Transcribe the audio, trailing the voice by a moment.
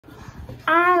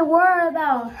I ain't worried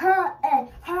about her and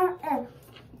her and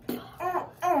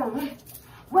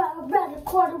around the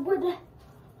corner with the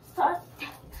start.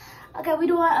 Okay, we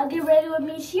doing a get ready with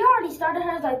me. She already started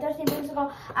hers like 13 minutes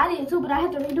ago. I did too, but I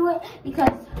had to redo it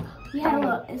because we had a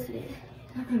little incident.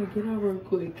 I gotta get out real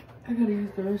quick. I gotta use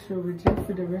the restroom. Reject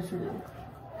for the restroom.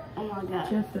 Oh my god.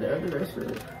 Reject for the other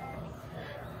restroom.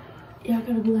 Yeah, I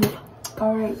gotta be like,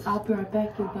 alright, I'll be right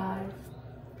back, you guys.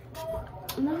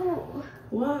 No.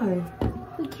 Why?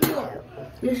 We can't.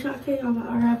 Yes, I can. I'm like,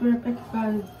 alright, I'll be right back, you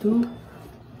guys. Dude.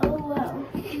 Oh well.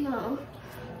 No.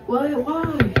 Why?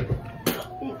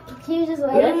 Can you just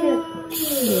wait?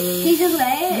 Can you just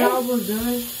wait? Y'all almost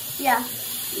done? Yeah.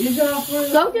 Is y'all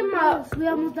first? Go get my. We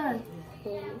almost done.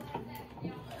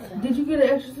 Did you get an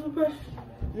extra toothbrush?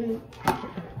 Mm.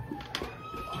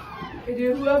 And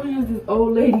then whoever used this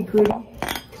old lady gritty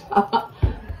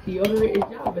deodorant is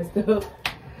y'all messed up.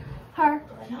 Her.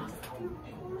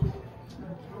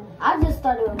 I just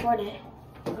started recording.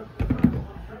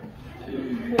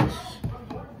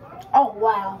 Oh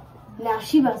wow. Now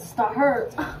she about to start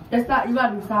hers. That's not, you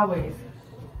gotta do sideways.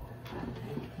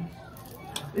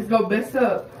 It's gonna mess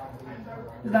up.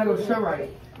 It's not gonna show right.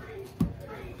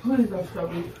 Please don't show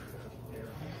me.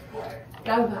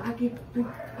 I'll get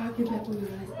back with you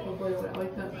guys. Oh boy, when I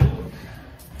wake up.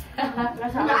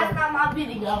 That's not my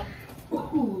video.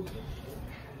 Ooh.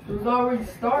 It was already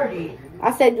started.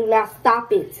 I said do not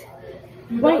stop it.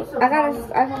 You Wait, know I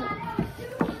gotta.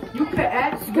 You can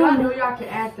ask, y'all know y'all can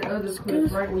ask the other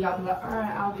clips, right? When y'all be like,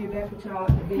 alright, I'll get back with y'all.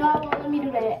 No, let me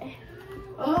do that.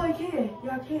 Oh,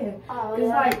 y'all can. Oh, It's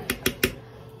yeah. like,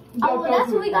 Oh, well, that's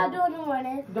what we gotta do in the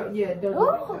morning. don't do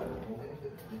Ooh.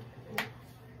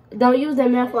 it. Don't use that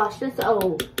mouthwash. That's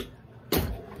old.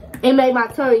 It made my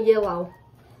tongue yellow.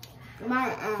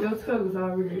 Your tongue's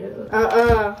already yellow.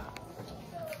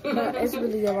 It's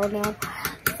really yellow now.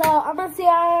 So I'm gonna see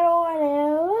y'all in the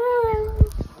morning.